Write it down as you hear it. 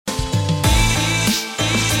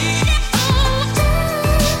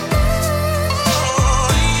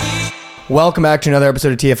Welcome back to another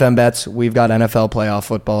episode of TFM Bets. We've got NFL playoff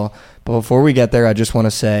football. But before we get there, I just want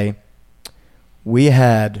to say we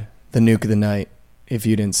had the nuke of the night if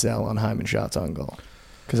you didn't sell on Hyman shots on goal.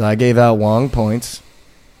 Because I gave out Wong points.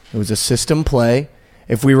 It was a system play.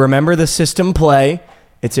 If we remember the system play,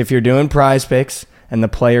 it's if you're doing prize picks and the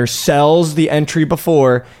player sells the entry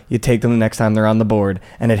before, you take them the next time they're on the board,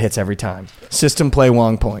 and it hits every time. System play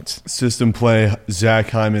Wong points. System play Zach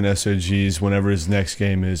Hyman SOGs whenever his next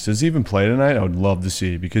game is. Does he even play tonight? I would love to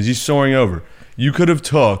see because he's soaring over. You could have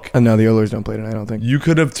took... No, the Oilers don't play tonight, I don't think. You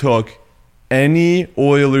could have took any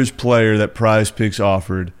Oilers player that prize picks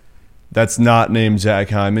offered that's not named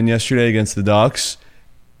Zach Hyman yesterday against the Ducks.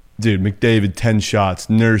 Dude, McDavid, 10 shots.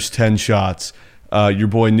 Nurse, 10 shots. Your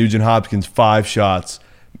boy Nugent Hopkins, 5 shots.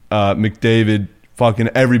 McDavid, fucking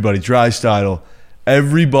everybody. Drysdale.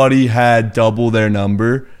 Everybody had double their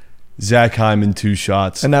number. Zach Hyman, 2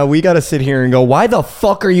 shots. And now we got to sit here and go, why the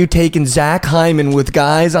fuck are you taking Zach Hyman with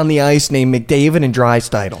guys on the ice named McDavid and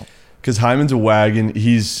Drysdale? Because Hyman's a wagon.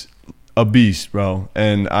 He's a beast, bro.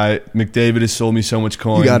 And McDavid has sold me so much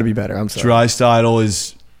coin. You got to be better. I'm sorry. Drysdale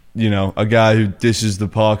is, a guy who dishes the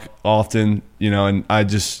puck often, and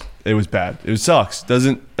it was bad. It sucks.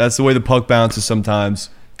 That's the way the puck bounces sometimes.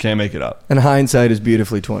 Can't make it up. And hindsight is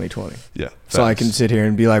beautifully 2020. Yeah. So I can sit here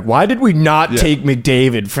and be like, why did we not take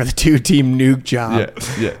McDavid for the 2-team nuke job?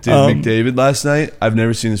 Yeah. Dude, McDavid last night, I've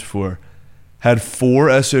never seen this before, had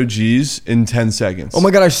 4 SOGs in 10 seconds. Oh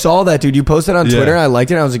my God, I saw that, dude. You posted on Twitter and I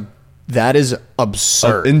liked it. And I was like, that is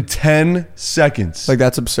absurd. In 10 seconds. Like,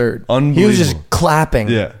 that's absurd. Unbelievable. He was just clapping.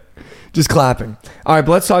 Yeah. Just clapping. All right,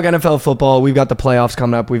 but let's talk NFL football. We've got the playoffs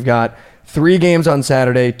coming up. We've got 3 games on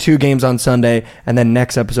Saturday, 2 games on Sunday, and then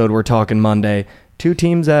next episode we're talking Monday. 2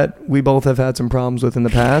 teams that we both have had some problems with in the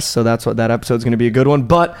past, so that's what that episode's going to be a good one.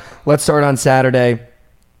 But let's start on Saturday.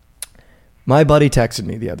 My buddy texted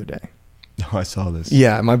me the other day. Oh, I saw this.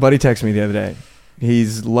 Yeah, my buddy texted me the other day.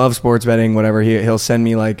 He's loves sports betting, whatever. He'll send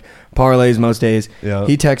me like parlays most days. Yeah.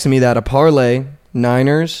 He texted me that a parlay,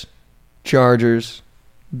 Niners, Chargers,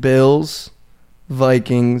 Bills,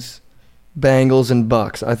 Vikings, Bengals, and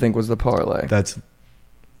Bucks, I think was the parlay. Was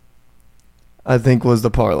the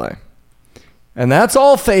parlay. And that's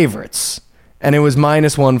all favorites. And it was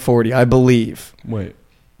minus 140, I believe. Wait.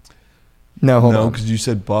 No, hold on. No, because you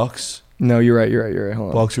said Bucks. No, you're right.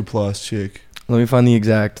 Hold on. Bucks are plus, chick. Let me find the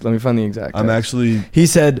exact. He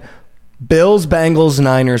said Bills, Bengals,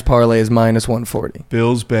 Niners parlay is minus 140.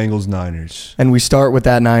 Bills, Bengals, Niners. And we start with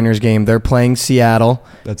that Niners game. They're playing Seattle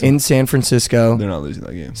in San Francisco. They're not losing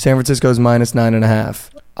that game. San Francisco's minus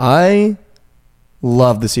 9.5. I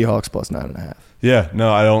love the Seahawks plus 9.5. Yeah,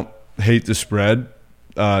 no, I don't hate the spread.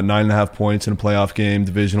 9.5 points in a playoff game,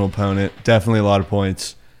 divisional opponent. Definitely a lot of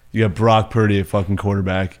points. You got Brock Purdy, a fucking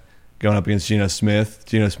quarterback, going up against Geno Smith.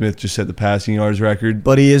 Geno Smith just set the passing yards record.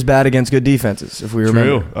 But he is bad against good defenses, if we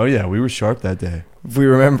remember. True. Oh, yeah, we were sharp that day. If we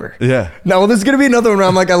remember. Yeah. No, well, there's going to be another one where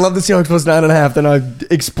I'm like, I love the Seahawks plus 9.5. Then I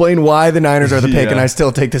explain why the Niners are the pick, and I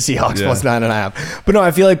still take the Seahawks plus 9.5. But no, I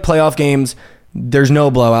feel like playoff games, there's no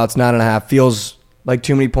blowouts. 9.5 feels like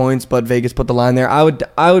too many points, but Vegas put the line there. I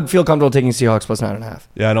would feel comfortable taking Seahawks plus 9.5.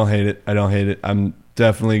 Yeah, I don't hate it. I'm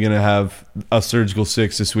definitely going to have a surgical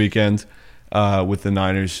 6 this weekend. With the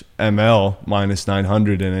Niners ML minus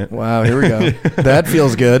 900 in it. Wow, here we go. That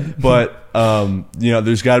feels good. But,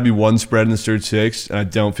 there's got to be one spread in the third 6, and I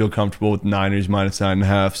don't feel comfortable with Niners minus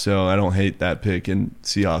 9.5, so I don't hate that pick in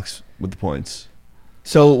Seahawks with the points.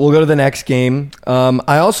 So we'll go to the next game.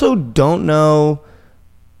 I also don't know.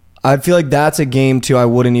 I feel like that's a game, too, I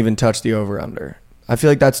wouldn't even touch the over-under. I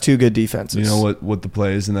feel like that's 2 good defenses. You know what the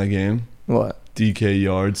play is in that game? What? DK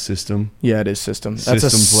yards system. Yeah, it is system. That's a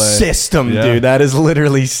play. System, dude. That is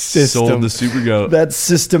literally system. Sold the Super Goat. That's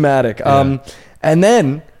systematic. Yeah. And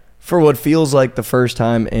then, for what feels like the first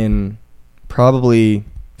time in probably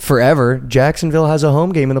forever, Jacksonville has a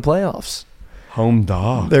home game in the playoffs. Home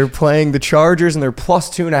dog. They're playing the Chargers, and they're plus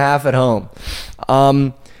 2.5 at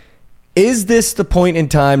home. Is this the point in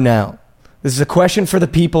time now? This is a question for the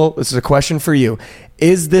people. This is a question for you.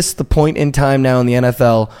 Is this the point in time now in the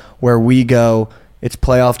NFL where we go, it's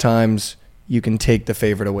playoff times, you can take the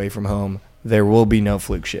favorite away from home? There will be no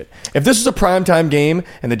fluke shit. If this was a primetime game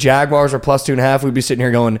and the Jaguars are plus 2.5, we'd be sitting here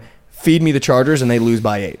going, feed me the Chargers, and they lose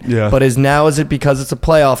by 8. Yeah. But is it because it's a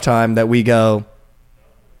playoff time that we go,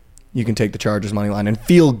 you can take the Chargers money line and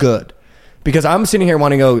feel good? Because I'm sitting here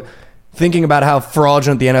wanting to go, thinking about how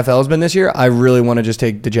fraudulent the NFL has been this year, I really want to just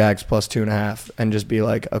take the Jags plus 2.5 and just be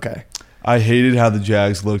like, okay. I hated how the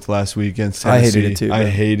Jags looked last week against Tennessee. I hated it too. I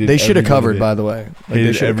hated They should have covered, by the way.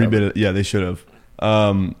 Hated every bit of it. Yeah, they should have.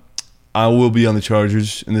 I will be on the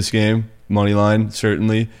Chargers in this game. Money line,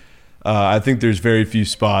 certainly. I think there's very few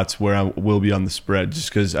spots where I will be on the spread just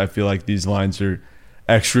because I feel like these lines are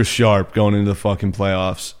extra sharp going into the fucking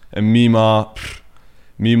playoffs. And Mima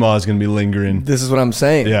is going to be lingering. This is what I'm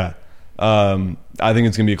saying. Yeah. I think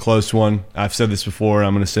it's going to be a close one. I've said this before.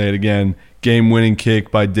 I'm going to say it again. Game-winning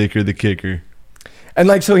kick by Dicker the kicker.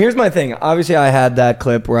 And so here's my thing. Obviously, I had that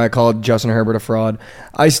clip where I called Justin Herbert a fraud.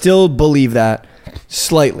 I still believe that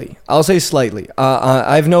slightly. I'll say slightly.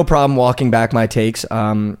 I have no problem walking back my takes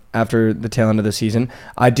after the tail end of the season.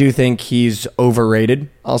 I do think he's overrated,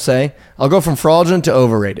 I'll say. I'll go from fraudulent to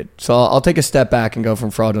overrated. So I'll take a step back and go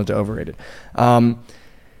from fraudulent to overrated.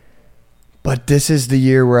 But this is the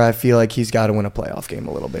year where I feel like he's got to win a playoff game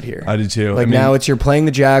a little bit here. I do too. Now you're playing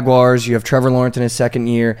the Jaguars. You have Trevor Lawrence in his second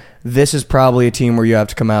year. This is probably a team where you have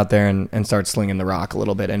to come out there and start slinging the rock a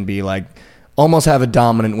little bit and be almost have a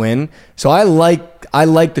dominant win. So I like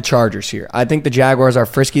the Chargers here. I think the Jaguars are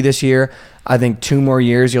frisky this year. I think 2 more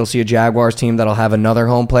years you'll see a Jaguars team that'll have another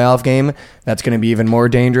home playoff game. That's going to be even more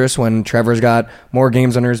dangerous when Trevor's got more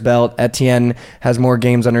games under his belt. Etienne has more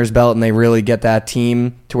games under his belt, and they really get that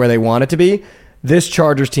team to where they want it to be. This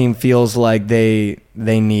Chargers team feels like they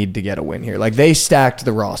need to get a win here. They stacked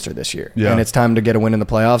the roster this year, and it's time to get a win in the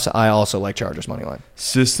playoffs. I also like Chargers money line.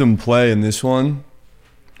 System play in this one,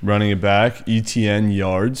 running it back, ETN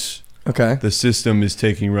yards. Okay. The system is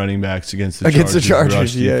taking running backs against the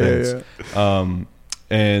Chargers. Yeah.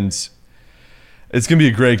 And it's going to be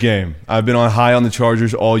a great game. I've been high on the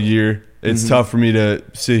Chargers all year. It's tough for me to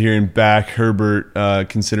sit here and back Herbert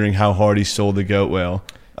considering how hard he sold the goat whale.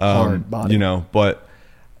 Hard body. But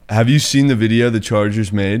have you seen the video the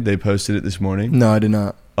Chargers made? They posted it this morning. No, I did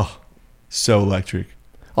not. Oh, so electric.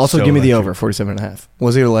 Also, give me the over, 47.5.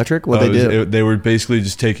 Was it electric? What they did? They were basically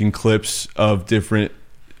just taking clips of different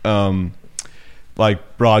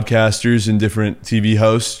broadcasters and different TV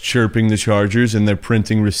hosts chirping the Chargers, and they're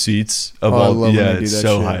printing receipts of all. Yeah, it's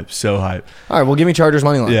so hype. All right, well, give me Chargers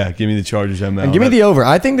money line. Yeah, give me the Chargers ML. And give me the over.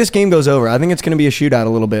 I think this game goes over. I think it's going to be a shootout a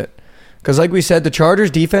little bit. Because like we said, the Chargers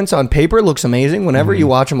defense on paper looks amazing. Whenever you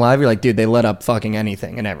watch them live, you're like, dude, they let up fucking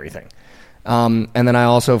anything and everything. And then I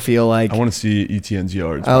also feel like I want to see ETN's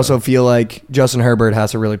yards. I also feel like Justin Herbert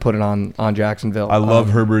has to really put it on Jacksonville. I love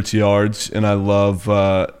Herbert's yards, and I love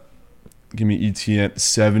give me ETN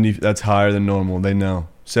 70. That's higher than normal. They know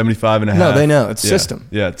 75.5. No, they know it's system.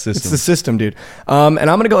 Yeah, it's system. It's the system, dude. And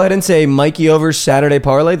I'm gonna go ahead and say Mikey over Saturday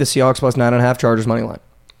parlay, the Seahawks plus 9.5, Chargers money line.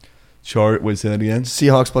 Wait, say that again.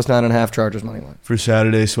 Seahawks plus 9.5, Chargers money line for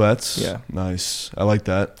Saturday sweats. Yeah, nice. I like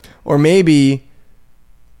that. Or maybe,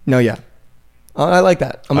 I like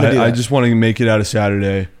that. I'm gonna do that. I just want to make it out of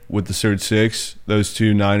Saturday with the Surge 6. Those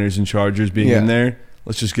two Niners and Chargers being in there.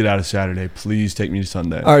 Let's just get out of Saturday. Please take me to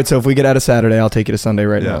Sunday. All right, so if we get out of Saturday, I'll take you to Sunday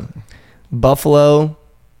right now. Buffalo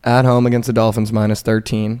at home against the Dolphins minus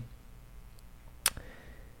 13.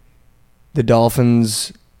 The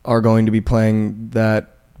Dolphins are going to be playing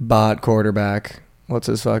that bot quarterback. What's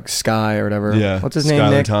his Sky or whatever. Yeah. What's his name, Skylar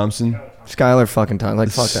Nick? Thompson. Skylar fucking Thompson.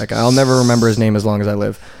 Fuck that guy. I'll never remember his name as long as I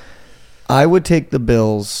live. I would take the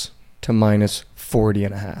Bills to minus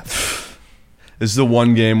 40.5. This is the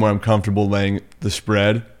one game where I'm comfortable laying the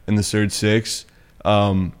spread in the Surge 6.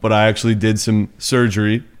 But I actually did some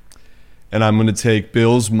surgery, and I'm going to take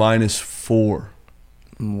Bills minus 4.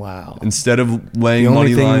 Wow. Instead of laying money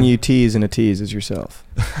line. The only thing you tease in a tease is yourself.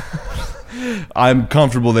 I'm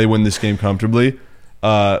comfortable they win this game comfortably.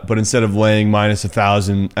 But instead of laying minus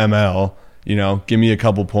 1,000 ml, give me a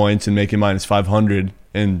couple points and make it minus 500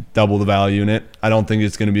 and double the value in it. I don't think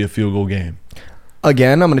it's going to be a field goal game.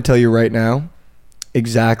 Again, I'm going to tell you right now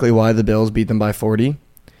exactly why the Bills beat them by 40.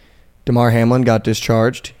 DeMar Hamlin got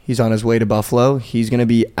discharged. He's on his way to Buffalo. He's going to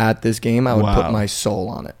be at this game. I would put my soul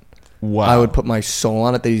on it. Wow. I would put my soul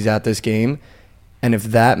on it that he's at this game. And if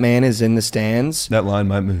that man is in the stands, that line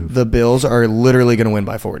might move. The Bills are literally going to win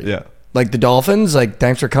by 40. Yeah. The Dolphins,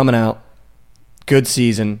 thanks for coming out. Good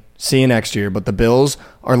season. See you next year. But the Bills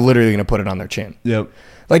are literally going to put it on their chin. Yep.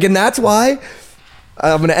 And that's why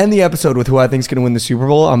I'm going to end the episode with who I think is going to win the Super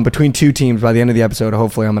Bowl. I'm between two teams by the end of the episode.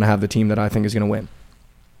 Hopefully, I'm going to have the team that I think is going to win.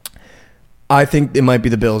 I think it might be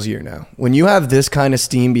the Bills' year now. When you have this kind of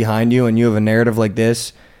steam behind you and you have a narrative like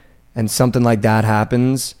this and something like that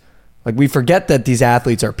happens, we forget that these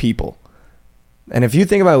athletes are people. And if you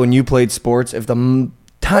think about when you played sports, if the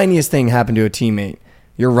tiniest thing happened to a teammate,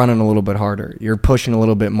 you're running a little bit harder. You're pushing a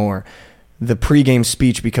little bit more. The pregame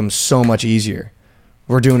speech becomes so much easier.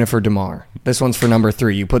 We're doing it for DeMar. This one's for number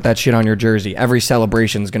 3. You put that shit on your jersey. Every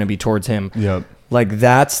celebration is going to be towards him. Yep.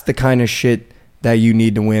 That's the kind of shit that you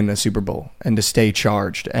need to win a Super Bowl and to stay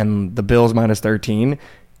charged. And the Bills minus 13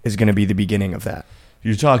 is going to be the beginning of that.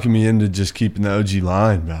 You're talking me into just keeping the OG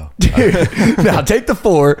line, bro. Now take the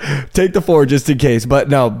 4. Take the 4 just in case. But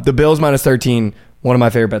no, the Bills minus 13, one of my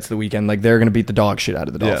favorite bets of the weekend. Like, they're going to beat the dog shit out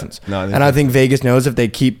of the Dolphins. I think Vegas knows if they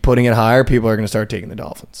keep putting it higher, people are going to start taking the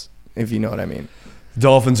Dolphins, if you know what I mean.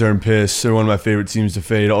 Dolphins are in piss. They're one of my favorite teams to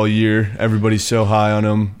fade all year. Everybody's so high on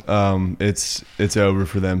them. It's over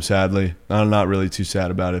for them, sadly. I'm not really too sad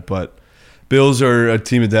about it, but Bills are a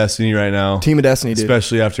team of destiny right now. Team of destiny, dude.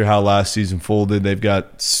 Especially after how last season folded. They've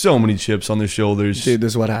got so many chips on their shoulders. Dude,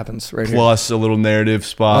 this is what happens right here. Plus a little narrative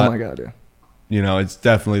spot. Oh, my God, yeah. You know, it's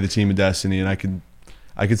definitely the team of destiny, and I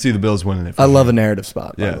could see the Bills winning it. I love a narrative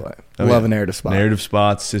spot, by the way. I love a narrative spot. Narrative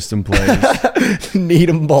spots, system plays. Need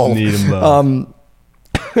them both. Need them both.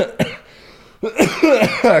 Cut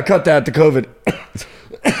that to COVID.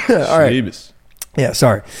 All right. Jeebus. Yeah,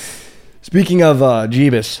 sorry. Speaking of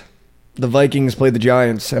Jeebus, the Vikings played the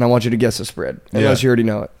Giants, and I want you to guess the spread, unless you already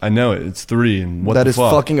know it. I know it. It's 3, and what the fuck? That is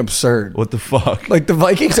fucking absurd. What the fuck? Like, the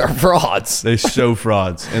Vikings are frauds. They're so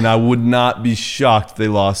frauds, and I would not be shocked if they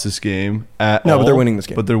lost this game at all. No, but they're winning this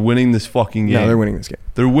game. But they're winning this fucking game. No, they're winning this game.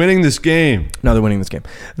 They're winning this game. No, they're winning this game.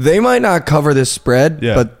 They might not cover this spread,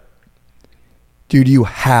 but, dude, you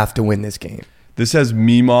have to win this game. This has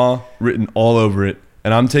Meemaw written all over it.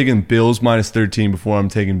 And I'm taking Bills minus 13 before I'm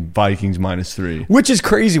taking Vikings minus 3. Which is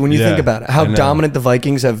crazy when you think about it. How dominant the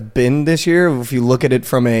Vikings have been this year. If you look at it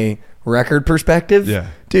from a record perspective. Yeah.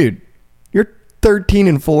 Dude, you're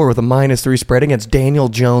 13-4 with a minus 3 spread against Daniel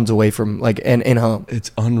Jones away from, like, and home. It's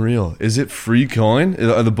unreal. Is it free coin?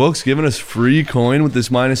 Are the books giving us free coin with this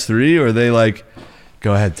minus 3? Or are they like,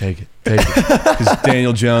 go ahead, take it. Take it. Because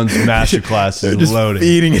Daniel Jones' masterclass is just loading.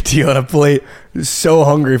 Feeding it to you on a plate. So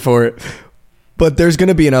hungry for it. But there's going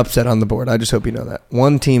to be an upset on the board. I just hope you know that.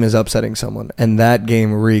 One team is upsetting someone, and that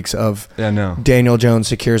game reeks of Daniel Jones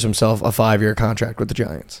secures himself a 5-year contract with the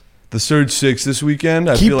Giants. The Surge 6 this weekend,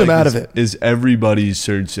 I Keep feel them like out of it. Is everybody's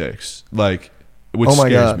Surge 6. Like, which oh my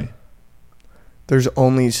scares God. me. There's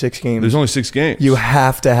only 6 games. There's only 6 games. You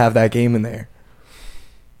have to have that game in there.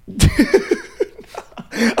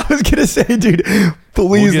 I was going to say, dude,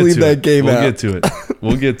 please leave that game out. We'll get to it.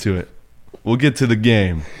 We'll get to it. We'll get to the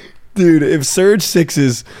game. Dude, if Surge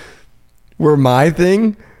 6s were my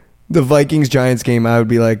thing, the Vikings-Giants game, I would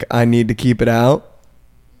be like, I need to keep it out.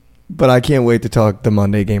 But I can't wait to talk the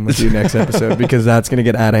Monday game with you next episode because that's going to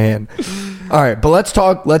get out of hand. All right, but let's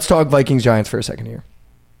talk Vikings-Giants for a second here.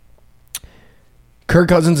 Kirk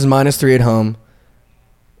Cousins is minus 3 at home.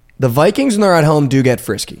 The Vikings, when they're at home, do get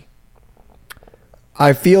frisky.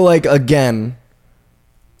 I feel like, again,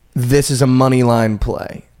 this is a money line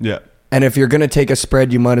play. Yeah. And if you're going to take a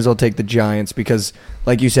spread, you might as well take the Giants because,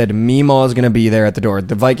 like you said, Meemaw is going to be there at the door.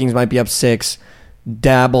 The Vikings might be up 6.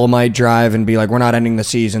 Dabble might drive and be like, we're not ending the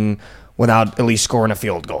season without at least scoring a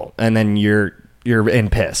field goal. And then you're in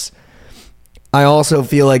piss. I also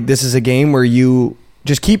feel like this is a game where you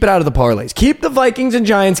just keep it out of the parlays. Keep the Vikings and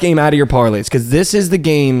Giants game out of your parlays because this is the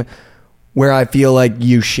game where I feel like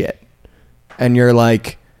you shit. And you're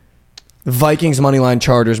like, Vikings money line,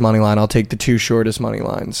 Chargers money line. I'll take the 2 shortest money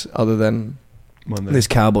lines other than Monday. this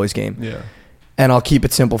Cowboys game. Yeah. And I'll keep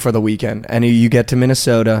it simple for the weekend. And you get to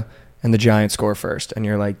Minnesota and the Giants score first. And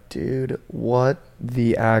you're like, dude, what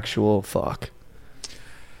the actual fuck?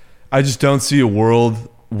 I just don't see a world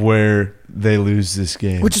where they lose this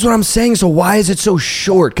game. Which is what I'm saying. So why is it so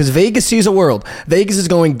short? Because Vegas sees a world. Vegas is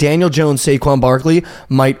going Daniel Jones, Saquon Barkley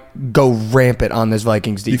might go rampant on this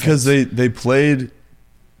Vikings defense. Because they played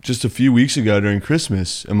just a few weeks ago during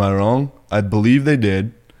Christmas. Am I wrong? I believe they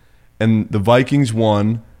did. And the Vikings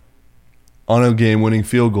won on a game-winning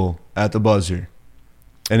field goal at the buzzer.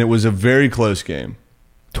 And it was a very close game.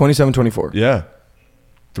 27-24. Yeah.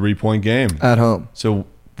 3-point game. At home. So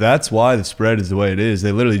that's why the spread is the way it is.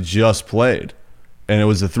 They literally just played. And it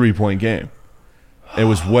was a 3-point game. It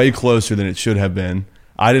was way closer than it should have been.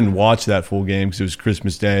 I didn't watch that full game because it was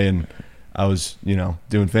Christmas Day and I was,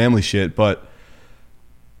 doing family shit. But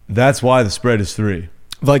that's why the spread is 3.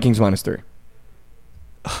 Vikings minus 3.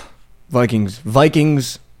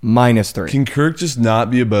 Vikings minus 3. Can Kirk just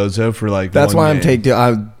not be a bozo for like That's one why game?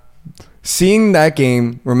 I'm seeing that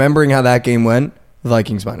game, remembering how that game went,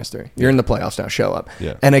 Vikings minus 3. You're in the playoffs now. Show up.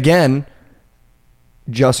 Yeah. And again,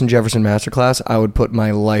 Justin Jefferson masterclass, I would put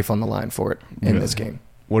my life on the line for it in this game.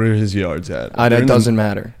 What are his yards at? It doesn't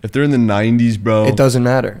matter. If they're in the 90s, bro. It doesn't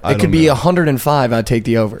matter. It could be 105. I'd take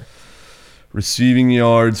the over. Receiving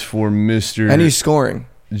yards for Mr. And he's scoring.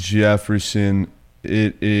 Jefferson,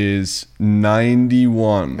 it is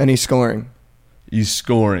 91. And he's scoring. He's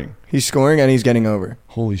scoring. He's scoring and he's getting over.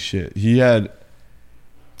 Holy shit. He had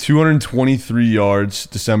 223 yards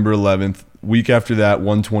December 11th, Week after that,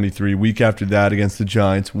 123. Week after that against the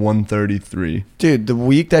Giants, 133. Dude, the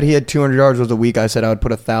week that he had 200 yards was the week I said I would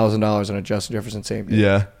put $1,000 on a Justin Jefferson safety.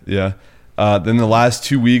 Yeah. Then the last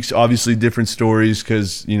 2 weeks, obviously different stories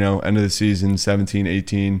because, end of the season, 17,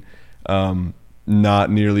 18, not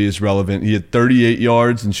nearly as relevant. He had 38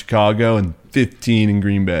 yards in Chicago and 15 in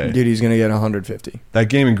Green Bay. Dude, he's going to get 150. That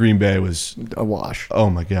game in Green Bay was a wash. Oh,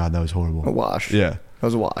 my God, that was horrible. A wash. Yeah. That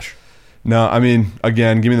was a wash. No, I mean,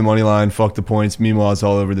 again, give me the money line. Fuck the points. Meanwhile, it's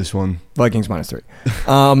all over this one. Vikings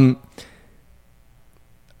 -3.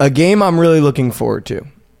 A game I'm really looking forward to.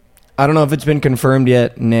 I don't know if it's been confirmed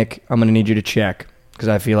yet. Nick, I'm going to need you to check because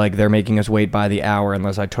I feel like they're making us wait by the hour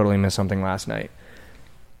unless I totally missed something last night.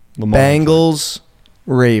 Bengals,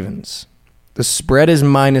 Ravens. The spread is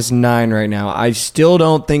 -9 right now. I still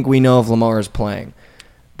don't think we know if Lamar is playing,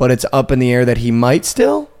 but it's up in the air that he might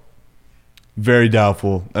still. Very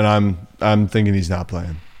doubtful, and I'm thinking he's not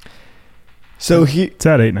playing. So it's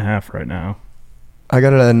at 8.5 right now. I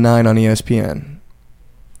got it at 9 on ESPN.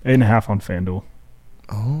 8.5 on FanDuel.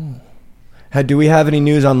 Oh. Do we have any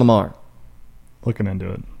news on Lamar? Looking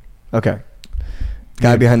into it. Okay.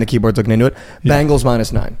 Guy behind the keyboard's looking into it. Yeah. Bengals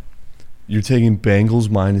 -9. You're taking Bengals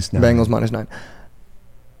 -9? Bengals -9.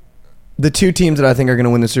 The two teams that I think are going to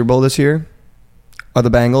win the Super Bowl this year are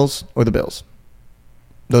the Bengals or the Bills.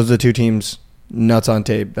 Those are the two teams, nuts on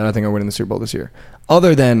tape, that I think are winning the Super Bowl this year.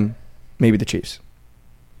 Other than maybe the Chiefs.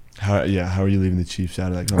 How are you leaving the Chiefs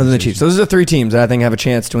out of that conversation? Other than the Chiefs. Those are the three teams that I think have a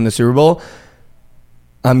chance to win the Super Bowl.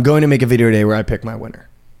 I'm going to make a video today where I pick my winner,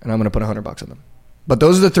 and I'm going to put $100 on them. But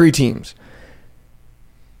those are the three teams.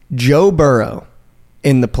 Joe Burrow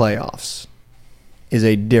in the playoffs is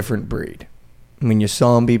a different breed. I mean, you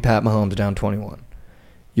saw him beat Pat Mahomes down 21.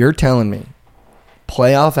 You're telling me,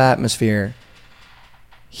 playoff atmosphere,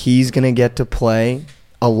 he's going to get to play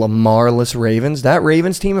a Lamar-less Ravens? That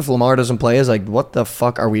Ravens team, if Lamar doesn't play, is like, what the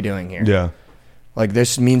fuck are we doing here? Yeah. Like,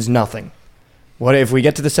 this means nothing. What if we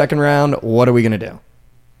get to the second round, what are we going to do?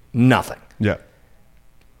 Nothing. Yeah.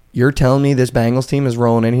 You're telling me this Bengals team is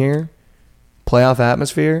rolling in here, playoff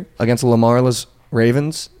atmosphere, against a Lamar-less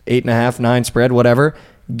Ravens, 8.5, 9 spread, whatever.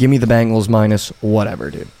 Give me the Bengals minus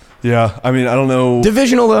whatever, dude. Yeah, I mean, I don't know.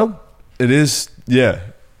 Divisional, though. It is, yeah.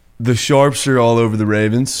 The sharps are all over the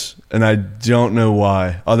Ravens, and I don't know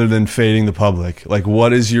why, other than fading the public. Like,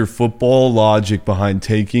 what is your football logic behind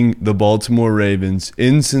taking the Baltimore Ravens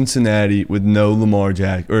in Cincinnati with no Lamar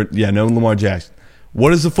Jackson?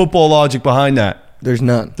 What is the football logic behind that? There's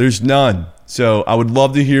none. There's none. So I would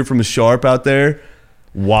love to hear from a sharp out there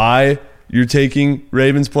why you're taking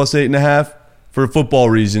Ravens plus 8.5 for a football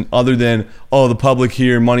reason, other than, the public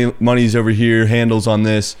here, money's over here, handles on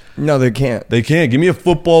this. No, they can't. They can't. Give me a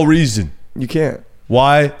football reason. You can't.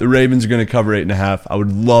 Why the Ravens are going to cover 8.5? I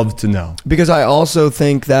would love to know. Because I also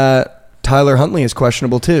think that Tyler Huntley is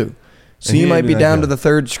questionable too. So you might be down to the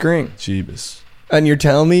third string. Jeebus. And you're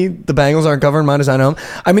telling me the Bengals aren't covering -9 at home?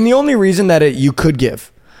 I mean, the only reason that you could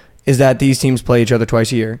give is that these teams play each other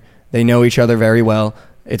twice a year. They know each other very well.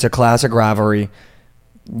 It's a classic rivalry.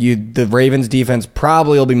 The Ravens defense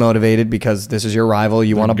probably will be motivated because this is your rival.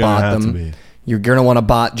 You want to bot them. You're going to want to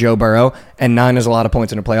bot Joe Burrow. And 9 is a lot of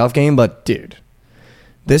points in a playoff game. But, dude,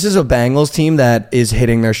 this is a Bengals team that is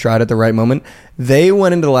hitting their stride at the right moment. They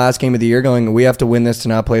went into the last game of the year going, we have to win this to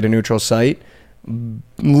not play at a neutral site.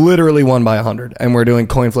 Literally won by 100. And we're doing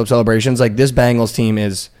coin flip celebrations. Like, this Bengals team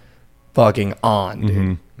is fucking on, dude.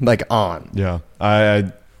 Mm-hmm. Like, on. Yeah.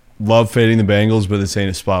 I love fading the Bengals, but this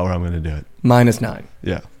ain't a spot where I'm going to do it. -9.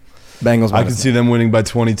 Yeah. Bengals. I can see them winning by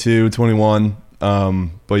 22, 21.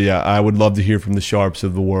 But yeah, I would love to hear from the sharps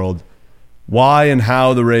of the world why and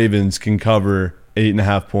how the Ravens can cover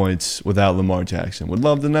 8.5 points without Lamar Jackson. Would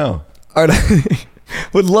love to know.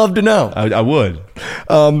 Would love to know. I would.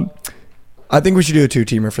 I think we should do a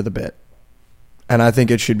 2-teamer for the bit, and I think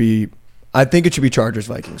it should be Chargers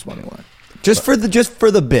Vikings money line. Just for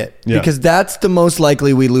the bit, because that's the most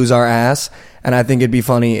likely we lose our ass, and I think it'd be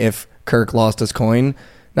funny if Kirk lost his coin.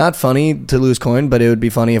 Not funny to lose coin, but it would be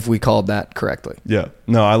funny if we called that correctly. Yeah.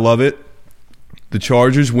 No, I love it. The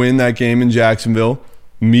Chargers win that game in Jacksonville,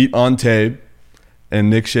 meet on tape, and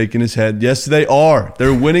Nick shaking his head. Yes, they are.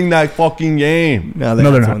 They're winning that fucking game. No, they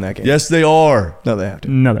have to win that game. Yes, they are. No, they have to.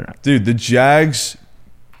 No, they're not. Dude, the Jags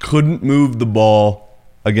couldn't move the ball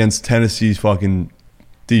against Tennessee's fucking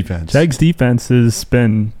defense. Jags defense has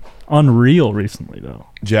been unreal recently, though.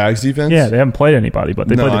 Jags defense? Yeah, they haven't played anybody, but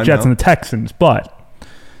they played the Jets and the Texans, but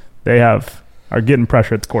they are getting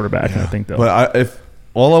pressure at the quarterback, and I think they'll. But if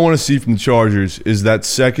all I want to see from the Chargers is that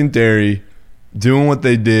secondary doing what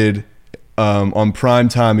they did on prime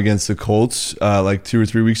time against the Colts like 2 or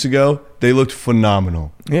 3 weeks ago, they looked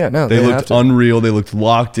phenomenal. Yeah, no, they looked unreal. They looked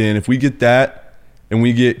locked in. If we get that and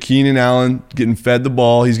we get Keenan Allen getting fed the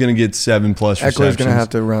ball, he's going to get 7+ receptions. Eckler's going to have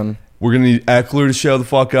to run. We're going to need Eckler to show the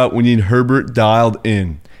fuck up. We need Herbert dialed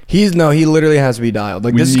in. He literally has to be dialed.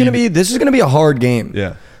 Like this is going to be a hard game.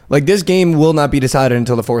 Yeah. Like this game will not be decided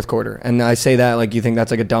until the fourth quarter. And I say that like you think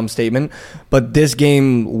that's like a dumb statement, but this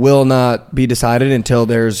game will not be decided until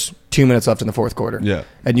there's 2 minutes left in the fourth quarter. Yeah.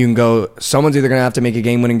 And you can go, someone's either going to have to make a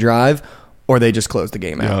game-winning drive or they just close the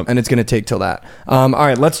game out. Yep. And it's going to take till that. All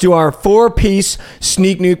right, let's do our 4-piece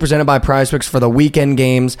sneak nuke presented by PrizePicks for the weekend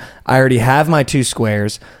games. I already have my 2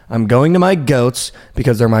 squares. I'm going to my GOATs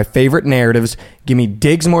because they're my favorite narratives. Give me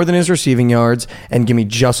Diggs more than his receiving yards and give me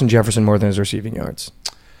Justin Jefferson more than his receiving yards.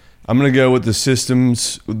 I'm going to go with the system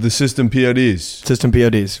PODs. System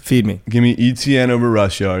PODs. Feed me. Give me ETN over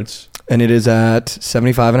rush yards. And it is at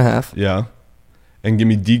 75.5. Yeah. And give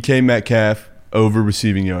me DK Metcalf over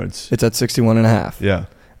receiving yards. It's at 61.5. Yeah.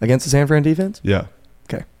 Against the San Fran defense? Yeah.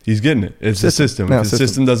 Okay. He's getting it. It's the system. No, if the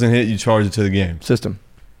system doesn't hit, you charge it to the game. System.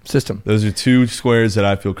 Those are 2 squares that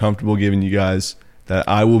I feel comfortable giving you guys that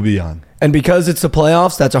I will be on. And because it's the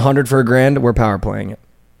playoffs, that's $100 for $1,000. We're power playing it.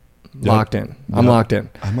 Locked in. I'm locked in.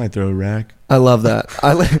 I might throw a rack. I love that.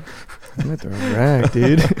 I might throw a rack,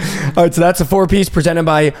 dude. All right, so that's a 4-piece presented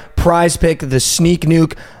by PrizePick, the sneak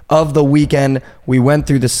nuke of the weekend. We went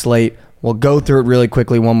through the slate. We'll go through it really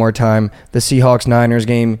quickly one more time. The Seahawks-Niners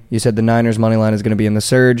game, you said the Niners money line is going to be in the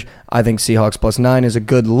surge. I think Seahawks +9 is a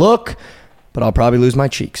good look, but I'll probably lose my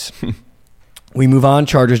cheeks. We move on.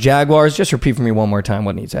 Chargers-Jaguars. Just repeat for me one more time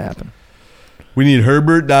what needs to happen. We need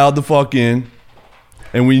Herbert dialed the fuck in,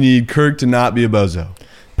 and we need Kirk to not be a bozo.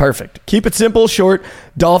 Perfect. Keep it simple, short.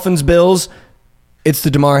 Dolphins-Bills. It's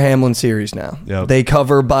the Damar Hamlin series now. Yep. They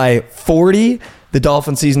cover by 40. The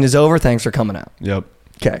Dolphin season is over. Thanks for coming out. Yep.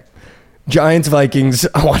 Okay. Giants-Vikings.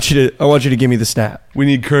 I want you to give me the snap. We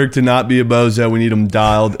need Kirk to not be a bozo. We need him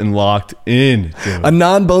dialed and locked in. Dude. A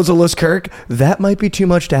non-bozoless Kirk. That might be too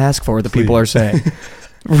much to ask for. People are saying.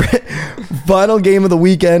 Final game of the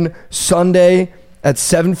weekend, Sunday at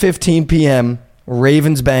 7:15 p.m.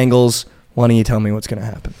 Ravens-Bengals. Why don't you tell me what's going to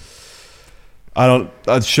happen?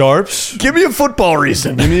 Sharps. Give me a football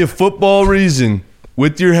reason. Give me a football reason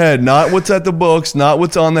with your head, not what's at the books, not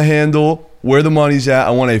what's on the handle, where the money's at.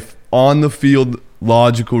 I want a on-the-field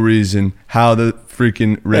logical reason how the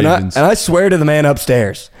freaking Ravens. And I swear to the man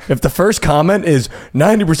upstairs, if the first comment is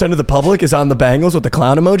 90% of the public is on the Bengals with the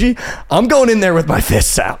clown emoji, I'm going in there with my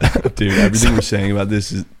fists out. Dude, everything we're saying about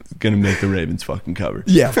this is going to make the Ravens fucking cover.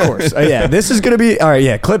 Yeah, of course. Yeah, this is going to be... All right,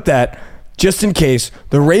 yeah, clip that. Just in case,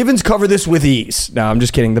 the Ravens cover this with ease. No, I'm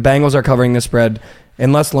just kidding. The Bengals are covering the spread.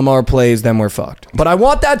 Unless Lamar plays, then we're fucked. But I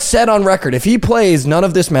want that set on record. If he plays, none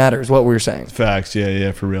of this matters, what we were saying. Facts,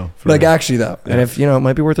 yeah, for real. Actually, though. Yeah. And if, it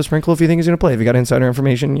might be worth a sprinkle if you think he's going to play. If you got insider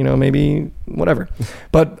information, maybe whatever.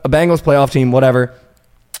 But a Bengals playoff team, whatever.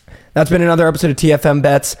 That's been another episode of TFM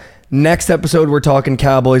Bets. Next episode, we're talking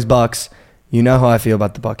Cowboys-Bucks. You know how I feel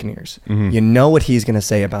about the Buccaneers. Mm-hmm. You know what he's going to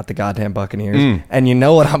say about the goddamn Buccaneers. And you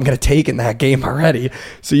know what I'm going to take in that game already.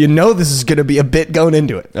 So you know this is going to be a bit going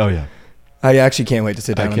into it. Oh, yeah. I actually can't wait to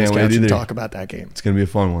sit down on this couch and talk about that game. It's going to be a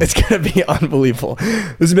fun one. It's going to be unbelievable.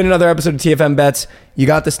 This has been another episode of TFM Bets. You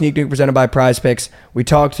got the sneak nuke presented by PrizePicks. We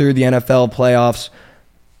talked through the NFL playoffs.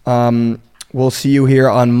 We'll see you here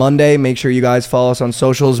on Monday. Make sure you guys follow us on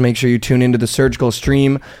socials. Make sure you tune into the surgical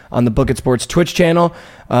stream on the Book It Sports Twitch channel.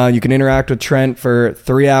 You can interact with Trent for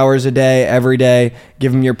 3 hours a day, every day.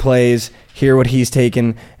 Give him your plays, hear what he's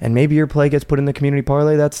taking, and maybe your play gets put in the community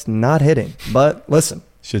parlay that's not hitting. But listen,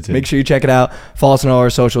 make sure you check it out. Follow us on all our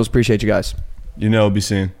socials. Appreciate you guys. Be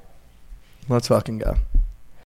seen. Let's fucking go.